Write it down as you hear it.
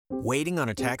Waiting on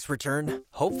a tax return?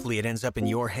 Hopefully it ends up in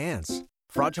your hands.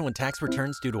 Fraudulent tax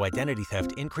returns due to identity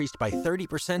theft increased by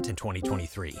 30% in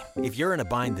 2023. If you're in a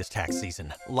bind this tax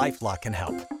season, LifeLock can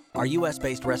help. Our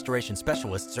U.S.-based restoration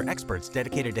specialists are experts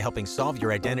dedicated to helping solve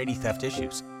your identity theft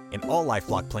issues. And all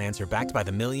LifeLock plans are backed by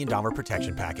the $1 Million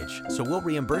Protection Package. So we'll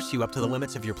reimburse you up to the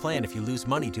limits of your plan if you lose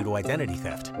money due to identity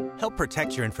theft. Help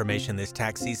protect your information this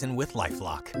tax season with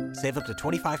LifeLock. Save up to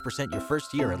 25% your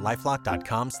first year at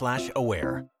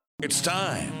LifeLock.com/aware. It's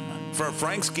time for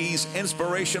Frank Ski's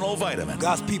Inspirational Vitamin.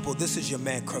 God's people, this is your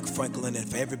man, Kirk Franklin, and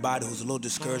for everybody who's a little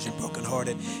discouraged and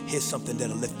brokenhearted, here's something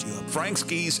that'll lift you up. Frank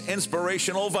Ski's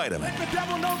Inspirational Vitamin. Let the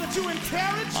devil know that you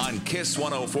encouraged. On KISS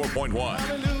 104.1.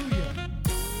 Hallelujah.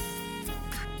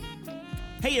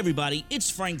 Hey everybody, it's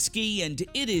Frank Ski, and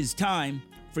it is time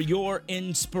for your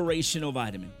Inspirational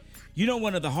Vitamin. You know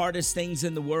one of the hardest things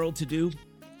in the world to do?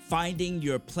 Finding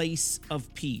your place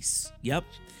of peace. Yep.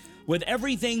 With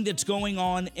everything that's going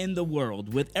on in the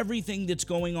world, with everything that's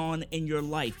going on in your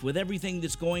life, with everything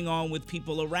that's going on with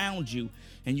people around you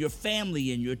and your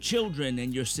family and your children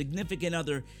and your significant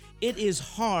other, it is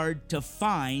hard to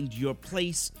find your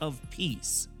place of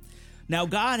peace. Now,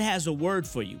 God has a word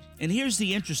for you, and here's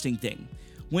the interesting thing.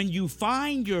 When you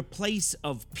find your place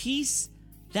of peace,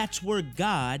 that's where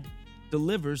God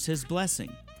delivers his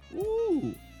blessing.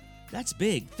 Ooh, that's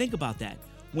big. Think about that.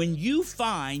 When you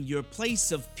find your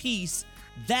place of peace,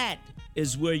 that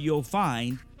is where you'll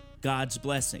find God's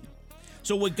blessing.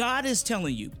 So what God is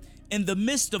telling you, in the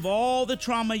midst of all the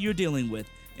trauma you're dealing with,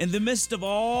 in the midst of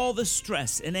all the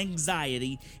stress and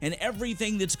anxiety and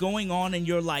everything that's going on in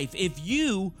your life, if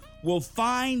you will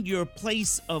find your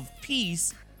place of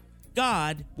peace,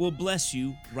 God will bless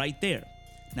you right there.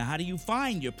 Now, how do you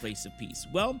find your place of peace?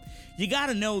 Well, you got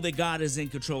to know that God is in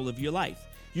control of your life.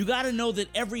 You got to know that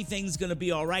everything's going to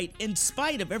be all right in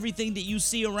spite of everything that you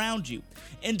see around you.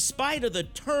 In spite of the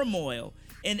turmoil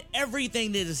and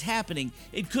everything that is happening,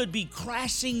 it could be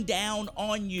crashing down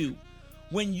on you.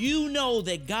 When you know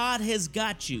that God has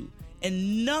got you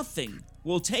and nothing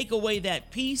will take away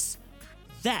that peace,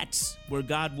 that's where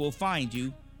God will find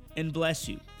you and bless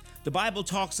you. The Bible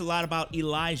talks a lot about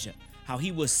Elijah, how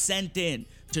he was sent in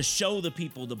to show the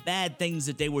people the bad things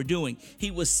that they were doing.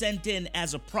 He was sent in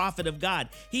as a prophet of God.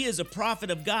 He is a prophet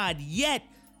of God, yet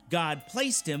God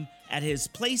placed him at his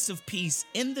place of peace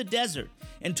in the desert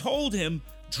and told him,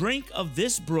 drink of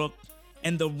this brook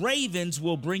and the ravens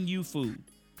will bring you food.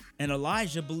 And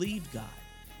Elijah believed God,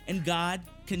 and God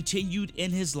continued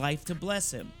in his life to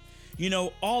bless him. You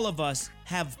know, all of us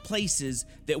have places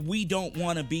that we don't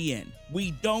want to be in.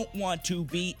 We don't want to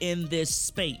be in this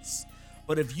space.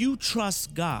 But if you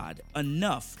trust God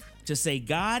enough to say,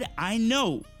 God, I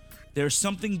know there's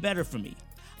something better for me.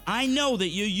 I know that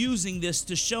you're using this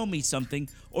to show me something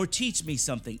or teach me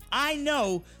something. I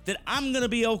know that I'm going to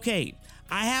be okay.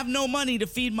 I have no money to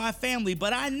feed my family,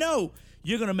 but I know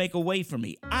you're going to make a way for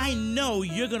me. I know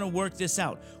you're going to work this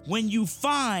out. When you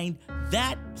find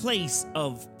that place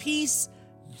of peace,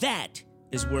 that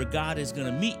is where God is going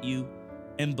to meet you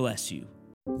and bless you.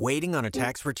 Waiting on a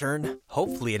tax return?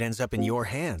 Hopefully it ends up in your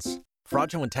hands.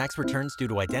 Fraudulent tax returns due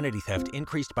to identity theft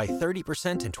increased by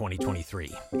 30% in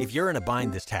 2023. If you're in a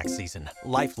bind this tax season,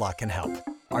 LifeLock can help.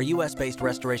 Our U.S.-based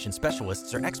restoration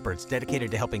specialists are experts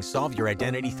dedicated to helping solve your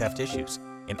identity theft issues.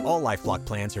 And all LifeLock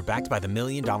plans are backed by the $1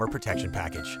 Million Protection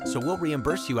Package. So we'll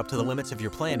reimburse you up to the limits of your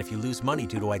plan if you lose money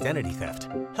due to identity theft.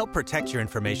 Help protect your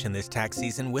information this tax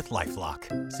season with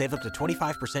LifeLock. Save up to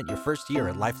 25% your first year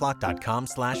at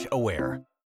LifeLock.com/aware.